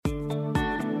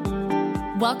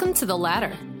Welcome to The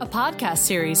Ladder, a podcast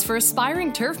series for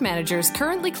aspiring turf managers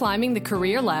currently climbing the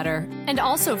career ladder, and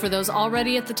also for those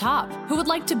already at the top who would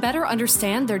like to better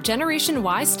understand their Generation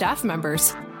Y staff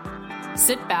members.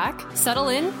 Sit back, settle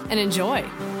in, and enjoy.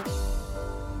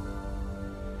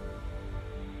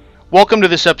 Welcome to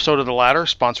this episode of The Ladder,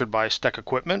 sponsored by Steck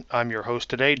Equipment. I'm your host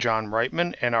today, John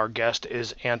Reitman, and our guest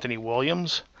is Anthony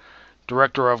Williams,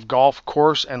 Director of Golf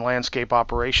Course and Landscape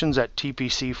Operations at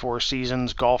TPC Four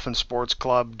Seasons Golf and Sports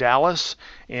Club Dallas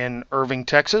in Irving,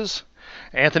 Texas.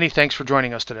 Anthony, thanks for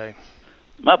joining us today.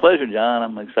 My pleasure, John.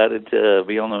 I'm excited to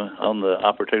be on the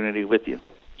opportunity with you.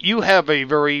 You have a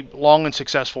very long and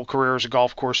successful career as a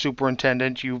golf course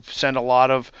superintendent. You've sent a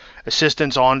lot of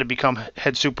assistants on to become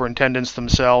head superintendents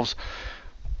themselves.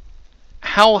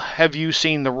 How have you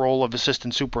seen the role of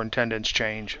assistant superintendents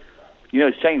change? You know,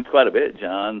 it's changed quite a bit,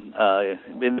 John. I'd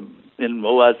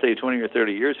say 20 or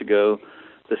 30 years ago,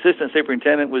 the assistant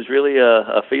superintendent was really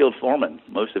a field foreman.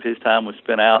 Most of his time was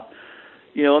spent out,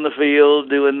 on the field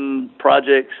doing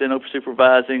projects and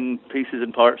supervising pieces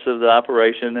and parts of the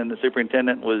operation, and the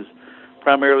superintendent was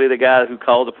primarily the guy who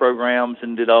called the programs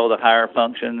and did all the higher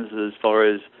functions as far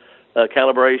as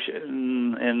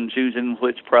calibration and choosing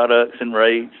which products and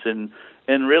rates, and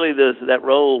really that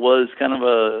role was kind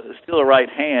of still a right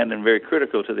hand and very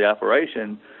critical to the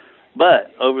operation.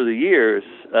 But over the years,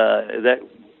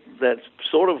 that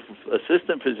sort of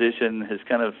assistant position has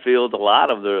kind of filled a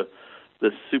lot of the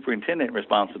superintendent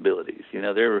responsibilities.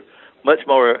 They're much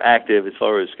more active as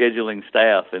far as scheduling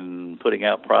staff and putting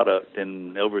out product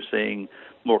and overseeing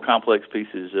more complex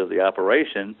pieces of the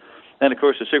operation. And of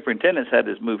course, the superintendent's had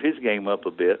to move his game up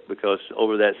a bit because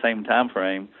over that same time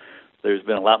frame, there's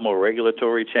been a lot more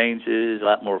regulatory changes, a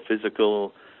lot more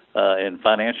physical and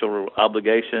financial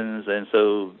obligations. And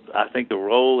so I think the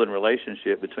role and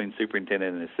relationship between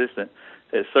superintendent and assistant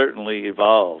has certainly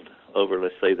evolved over,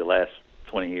 let's say, the last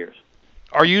 20 years.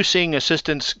 Are you seeing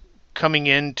assistants coming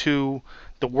into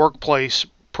the workplace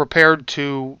prepared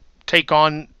to take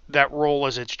on that role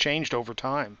as it's changed over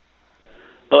time?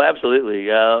 Oh, absolutely.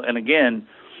 And again,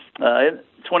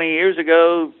 20 years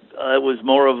ago, it was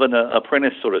more of an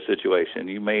apprentice sort of situation.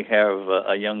 You may have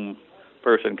a young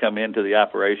person come into the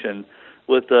operation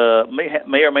with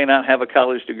may or may not have a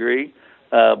college degree,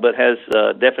 but has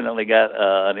definitely got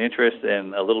an interest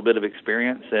and a little bit of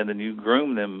experience, and then you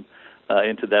groom them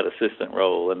into that assistant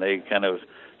role, and they kind of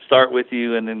start with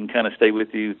you and then kind of stay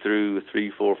with you through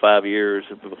 3, 4, 5 years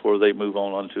before they move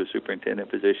on to a superintendent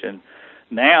position.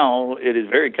 Now it is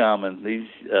very common. These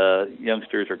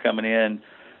youngsters are coming in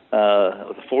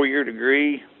with a 4-year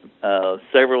degree,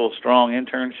 several strong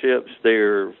internships.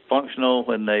 They're functional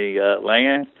when they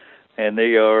land, and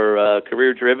they are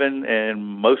career-driven, and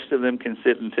most of them can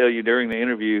sit and tell you during the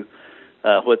interview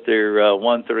what their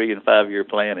 1, 3, and 5-year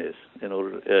plan is in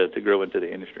order to grow into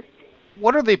the industry.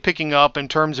 What are they picking up in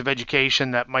terms of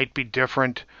education that might be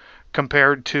different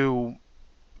compared to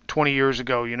 20 years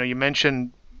ago? You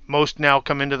mentioned most now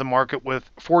come into the market with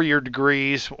 4-year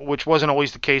degrees, which wasn't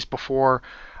always the case before.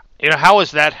 How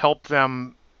has that helped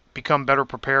them become better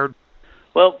prepared?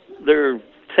 Well, they're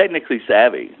technically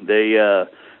savvy. They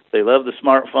love the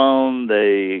smartphone.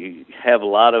 They have a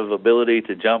lot of ability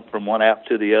to jump from one app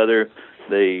to the other.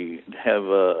 They have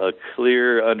a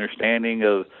clear understanding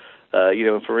of,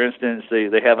 for instance,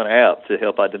 they have an app to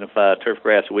help identify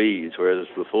turfgrass weeds, whereas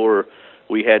before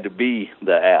we had to be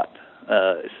the app.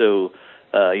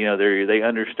 They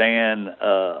understand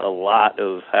a lot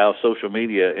of how social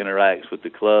media interacts with the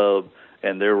club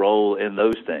and their role in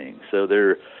those things. So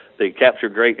they capture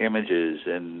great images,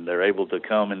 and they're able to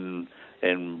come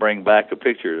and bring back a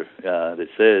picture that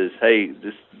says, hey,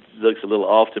 this looks a little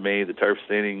off to me, the turf's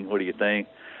thinning, what do you think?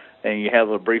 And you have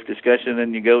a brief discussion,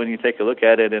 and you go and you take a look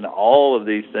at it, and all of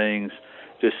these things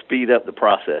just speed up the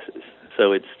processes.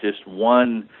 So it's just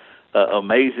one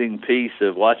amazing piece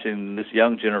of watching this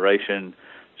young generation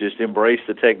just embrace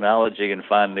the technology and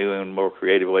find new and more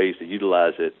creative ways to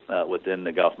utilize it within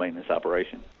the golf maintenance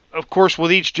operation. Of course,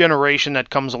 with each generation that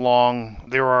comes along,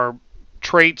 there are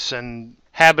traits and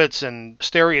habits and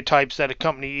stereotypes that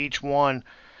accompany each one.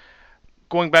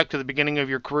 Going back to the beginning of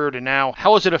your career to now,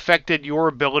 how has it affected your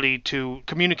ability to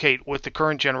communicate with the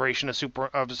current generation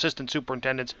of assistant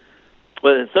superintendents?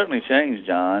 Well, it's certainly changed,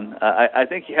 John. I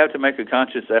think you have to make a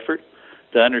conscious effort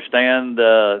to understand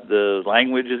the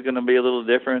language is going to be a little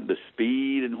different. The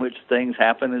speed in which things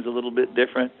happen is a little bit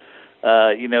different.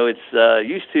 It's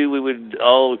used to we would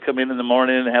all come in the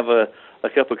morning and have a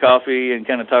cup of coffee and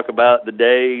kind of talk about the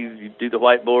day, you do the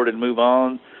whiteboard and move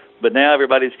on. But now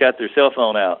everybody's got their cell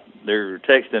phone out. They're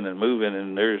texting and moving,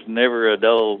 and there's never a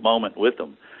dull moment with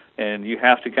them. And you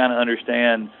have to kind of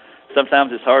understand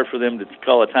sometimes it's hard for them to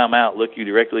call a timeout, look you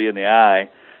directly in the eye,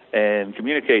 and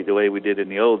communicate the way we did in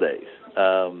the old days.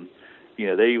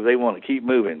 They want to keep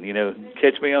moving.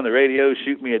 Catch me on the radio,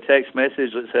 shoot me a text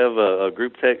message. Let's have a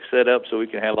group text set up so we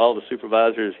can have all the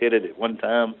supervisors hit it at one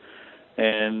time.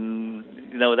 And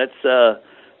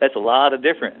that's a lot of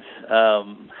difference.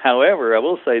 However, I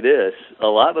will say this: a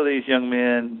lot of these young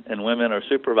men and women are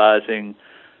supervising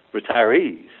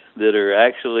retirees that are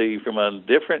actually from a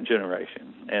different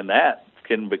generation, and that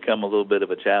can become a little bit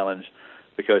of a challenge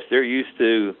because they're used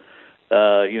to,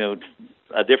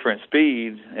 a different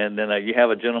speed, and then you have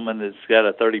a gentleman that's got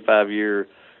a 35-year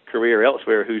career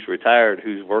elsewhere who's retired,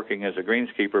 who's working as a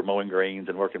greenskeeper, mowing greens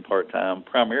and working part-time,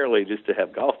 primarily just to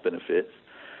have golf benefits.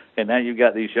 And now you've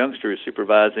got these youngsters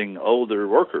supervising older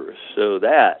workers. So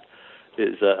that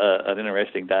is an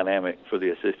interesting dynamic for the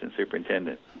assistant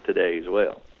superintendent today as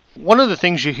well. One of the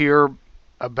things you hear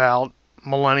about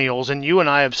millennials, and you and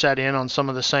I have sat in on some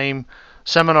of the same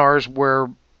seminars where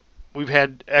we've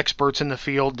had experts in the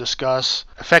field discuss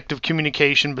effective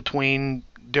communication between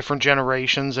different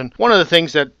generations. And one of the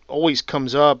things that always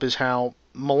comes up is how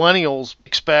millennials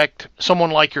expect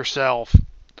someone like yourself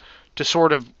to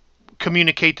sort of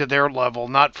communicate to their level,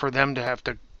 not for them to have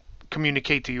to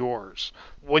communicate to yours.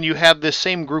 When you have this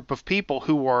same group of people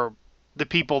who are the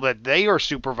people that they are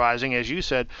supervising, as you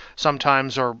said,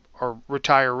 sometimes are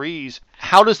retirees,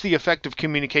 how does the effective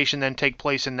communication then take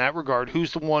place in that regard?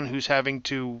 Who's the one who's having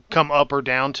to come up or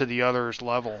down to the other's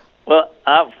level? Well,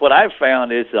 what I've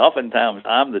found is oftentimes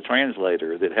I'm the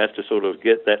translator that has to sort of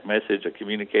get that message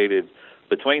communicated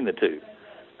between the two.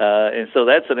 And so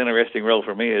that's an interesting role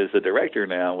for me as a director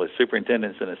now with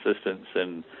superintendents and assistants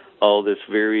and all this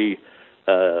very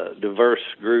diverse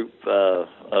group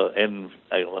and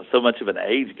so much of an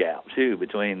age gap, too,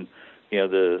 between,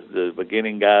 the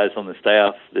beginning guys on the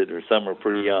staff that some are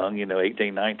pretty young,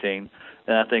 18, 19.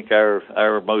 And I think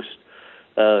our most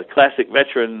classic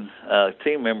veteran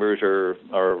team members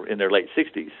are in their late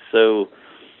 60s. So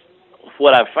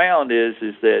what I've found is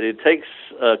that it takes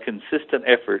a consistent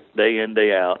effort day in,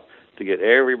 day out to get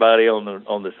everybody on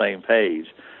the same page.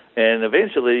 And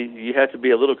eventually you have to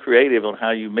be a little creative on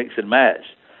how you mix and match,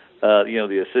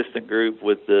 the assistant group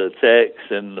with the techs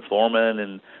and the foreman,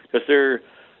 and because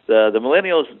the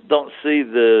millennials don't see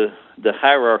the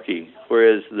hierarchy,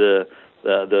 whereas the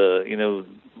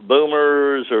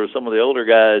boomers or some of the older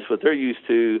guys, what they're used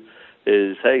to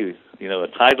is, hey, a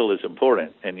title is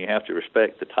important, and you have to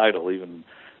respect the title even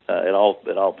at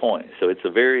all points. So it's a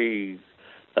very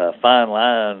fine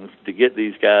line to get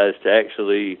these guys to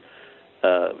actually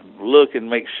look and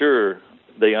make sure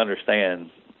they understand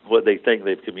what they think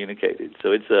they've communicated.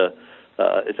 So it's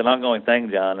an ongoing thing,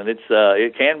 John, and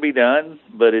it can be done,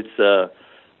 but it's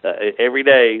every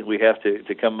day we have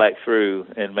to come back through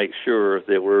and make sure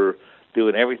that we're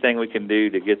doing everything we can do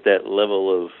to get that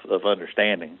level of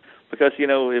understanding. Because,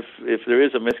 if there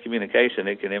is a miscommunication,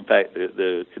 it can impact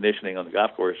the conditioning on the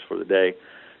golf course for the day.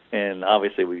 And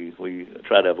obviously we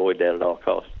try to avoid that at all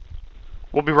costs.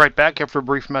 We'll be right back after a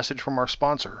brief message from our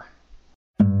sponsor.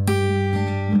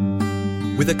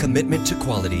 With a commitment to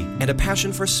quality and a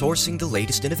passion for sourcing the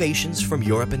latest innovations from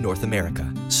Europe and North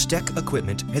America, Steck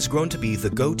Equipment has grown to be the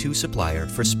go-to supplier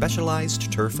for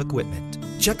specialized turf equipment.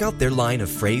 Check out their line of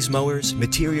phrase mowers,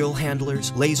 material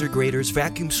handlers, laser graders,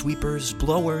 vacuum sweepers,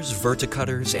 blowers,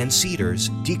 verticutters, and seeders,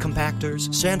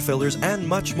 decompactors, sand fillers, and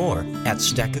much more at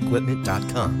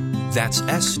steckequipment.com. That's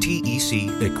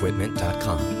STEC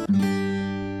equipment.com.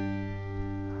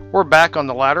 We're back on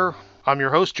the ladder. I'm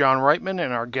your host, John Reitman,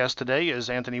 and our guest today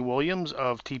is Anthony Williams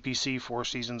of TPC Four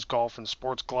Seasons Golf and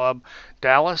Sports Club,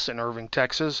 Dallas in Irving,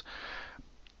 Texas.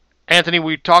 Anthony,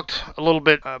 we talked a little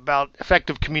bit about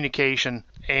effective communication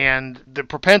and the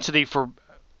propensity for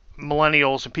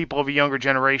millennials and people of a younger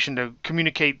generation to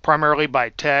communicate primarily by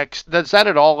text. Does that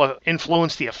at all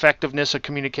influence the effectiveness of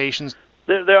communications?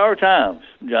 There are times,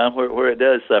 John, where it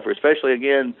does suffer, especially,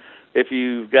 again, if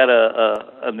you've got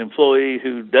an employee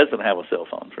who doesn't have a cell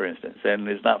phone, for instance, and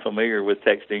is not familiar with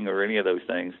texting or any of those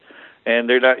things, and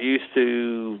they're not used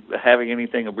to having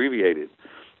anything abbreviated.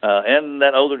 And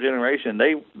that older generation,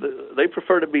 they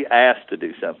prefer to be asked to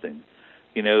do something,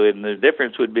 and the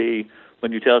difference would be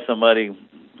when you tell somebody,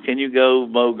 can you go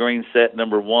mow green set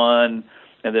number 1,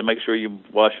 and then make sure you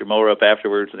wash your mower up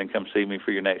afterwards and then come see me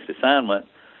for your next assignment,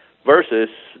 versus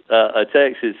a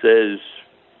text that says,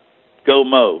 go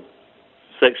mow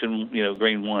section,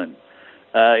 green 1.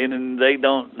 And then they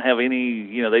don't have any,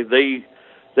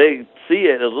 they see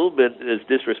it a little bit as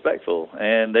disrespectful,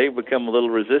 and they become a little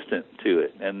resistant to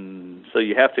it. And so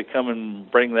you have to come and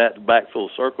bring that back full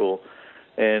circle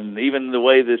And even the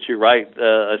way that you write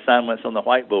assignments on the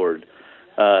whiteboard,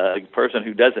 a person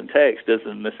who doesn't text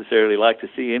doesn't necessarily like to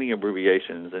see any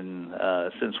abbreviations. And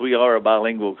since we are a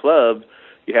bilingual club,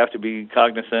 you have to be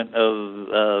cognizant of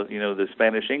the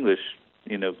Spanish-English,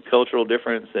 cultural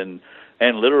difference and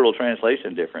literal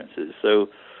translation differences. So,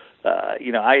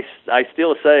 I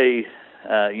still say,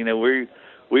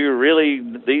 we're really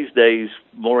these days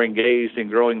more engaged in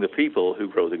growing the people who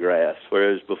grow the grass,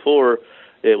 whereas before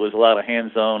it was a lot of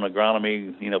hands-on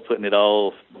agronomy, putting it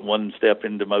all one step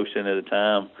into motion at a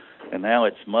time. And now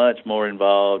it's much more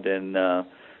involved, and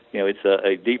it's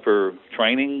a deeper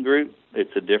training group.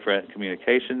 It's a different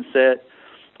communication set,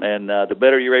 and the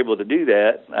better you're able to do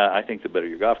that, I think the better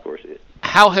your golf course is.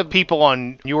 How have people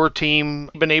on your team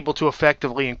been able to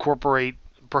effectively incorporate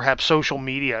perhaps social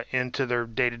media into their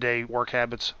day-to-day work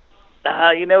habits?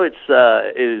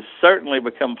 It's certainly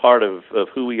become part of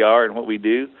who we are and what we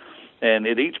do. And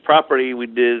at each property we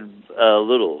did a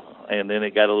little, and then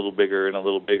it got a little bigger and a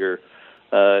little bigger.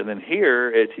 And then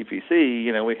here at TPC,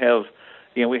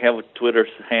 we have a Twitter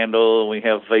handle, and we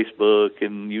have Facebook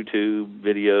and YouTube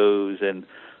videos, and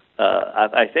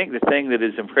I think the thing that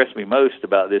has impressed me most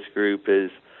about this group is,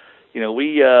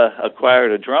 we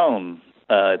acquired a drone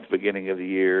at the beginning of the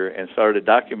year and started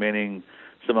documenting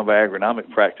some of our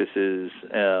agronomic practices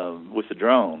with the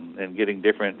drone and getting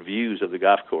different views of the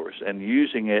golf course and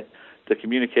using it to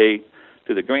communicate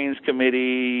to the Greens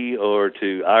Committee or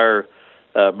to our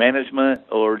management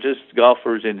or just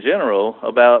golfers in general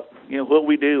about, what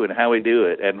we do and how we do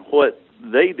it and what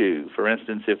they do. For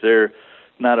instance, if they're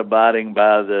not abiding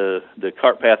by the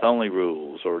cart path only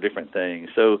rules or different things.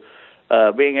 So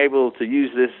being able to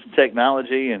use this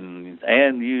technology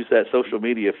and use that social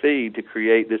media feed to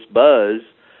create this buzz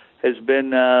has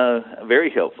been very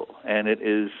helpful, and it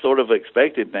is sort of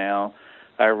expected now.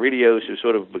 Our videos have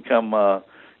sort of become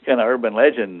kind of urban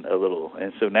legend a little,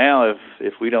 and so now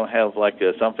if we don't have like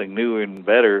something new and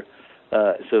better,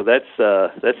 so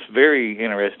that's very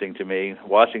interesting to me,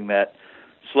 watching that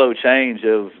slow change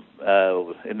of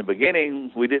in the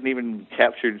beginning we didn't even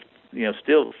capture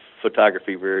still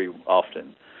photography very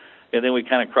often, and then we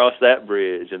kind of crossed that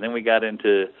bridge, and then we got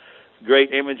into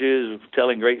great images,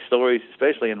 telling great stories,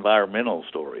 especially environmental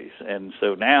stories. And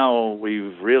so now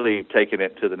we've really taken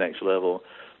it to the next level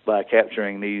by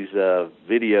capturing these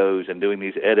videos and doing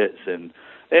these edits and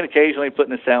occasionally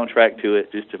putting a soundtrack to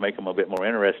it just to make them a bit more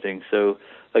interesting. So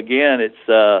again,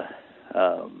 it's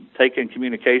taking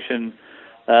communication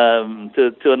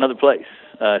to another place.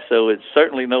 So it's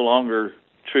certainly no longer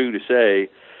true to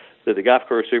say that the golf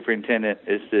course superintendent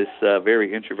is this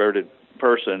very introverted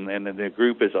person, and then the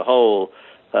group as a whole,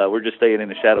 we're just staying in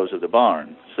the shadows of the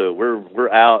barn. So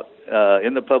we're out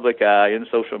in the public eye, in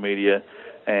social media,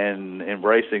 and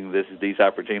embracing these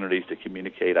opportunities to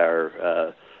communicate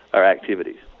our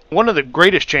activities. One of the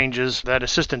greatest changes that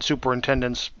assistant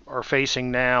superintendents are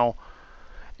facing now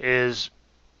is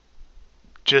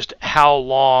just how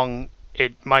long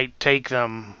it might take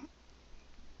them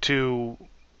to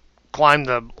climb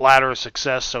the ladder of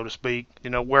success, so to speak.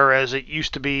 Whereas it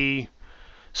used to be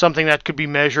something that could be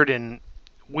measured in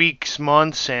weeks,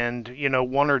 months, and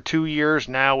 1 or 2 years,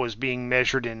 now is being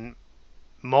measured in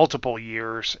multiple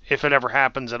years, if it ever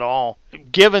happens at all.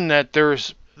 Given that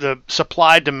there's the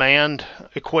supply-demand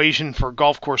equation for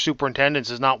golf course superintendents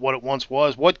is not what it once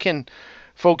was, what can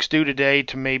folks do today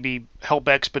to maybe help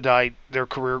expedite their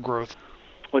career growth?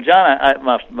 Well, John,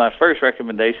 my first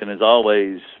recommendation is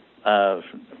always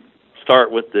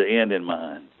start with the end in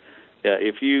mind.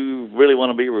 If you really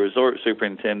want to be a resort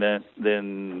superintendent,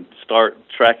 then start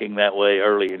tracking that way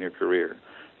early in your career.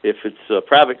 If it's a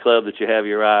private club that you have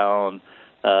your eye on,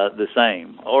 the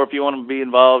same. Or if you want to be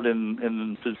involved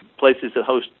in places that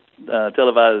host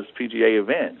televised PGA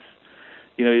events,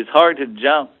 it's hard to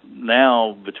jump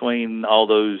now between all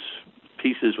those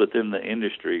pieces within the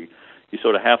industry. You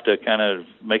sort of have to kind of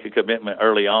make a commitment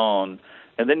early on,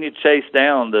 and then you chase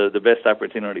down the best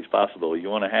opportunities possible. You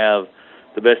want to have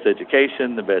the best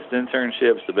education, the best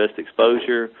internships, the best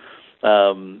exposure.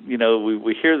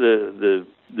 We hear the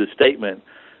statement,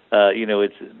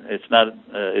 it's not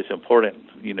it's important.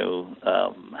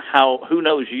 Who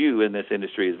knows you in this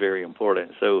industry is very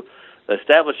important. So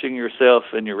establishing yourself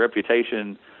and your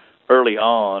reputation early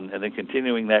on, and then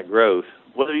continuing that growth,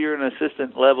 whether you're an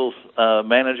assistant level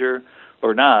manager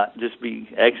or not, just be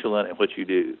excellent at what you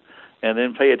do, and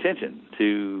then pay attention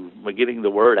to getting the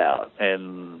word out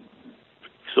and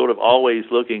sort of always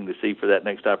looking to see for that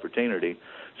next opportunity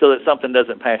so that something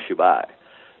doesn't pass you by.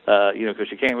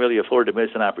 Because you can't really afford to miss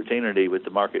an opportunity with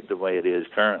the market the way it is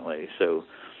currently. So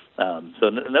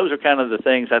And those are kind of the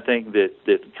things I think that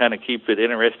kind of keep it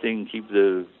interesting, keep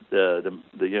the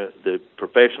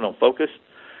professional focus,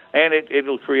 and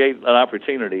it'll create an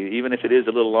opportunity, even if it is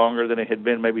a little longer than it had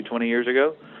been maybe 20 years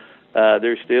ago.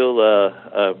 There's still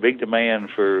a big demand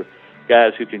for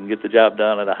guys who can get the job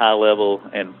done at a high level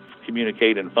and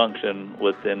communicate and function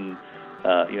within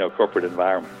a corporate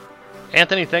environment.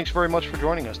 Anthony, thanks very much for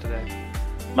joining us today.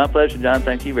 My pleasure, John.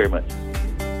 Thank you very much.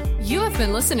 You have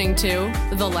been listening to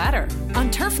The Ladder on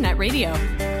TurfNet Radio.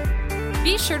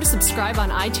 Be sure to subscribe on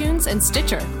iTunes and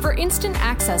Stitcher for instant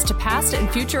access to past and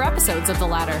future episodes of The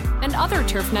Ladder and other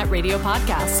TurfNet Radio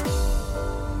podcasts.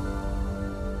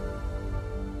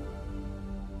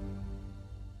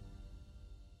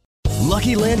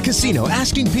 Lucky Land Casino,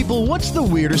 asking people, what's the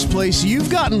weirdest place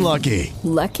you've gotten lucky?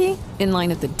 Lucky? In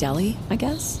line at the deli, I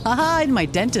guess? Aha, in my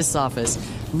dentist's office.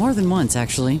 More than once,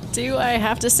 actually. Do I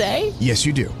have to say? Yes,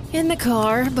 you do. In the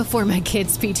car before my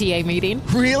kids' PTA meeting.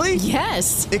 Really?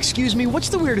 Yes. Excuse me, what's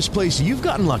the weirdest place you've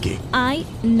gotten lucky? I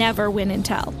never win and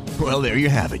tell. Well, there you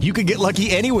have it. You can get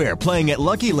lucky anywhere, playing at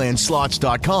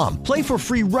LuckyLandSlots.com. Play for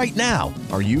free right now.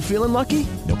 Are you feeling lucky?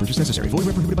 No purchase necessary. Void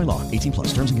where prohibited by law.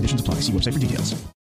 18+. Terms and conditions apply. See website for details.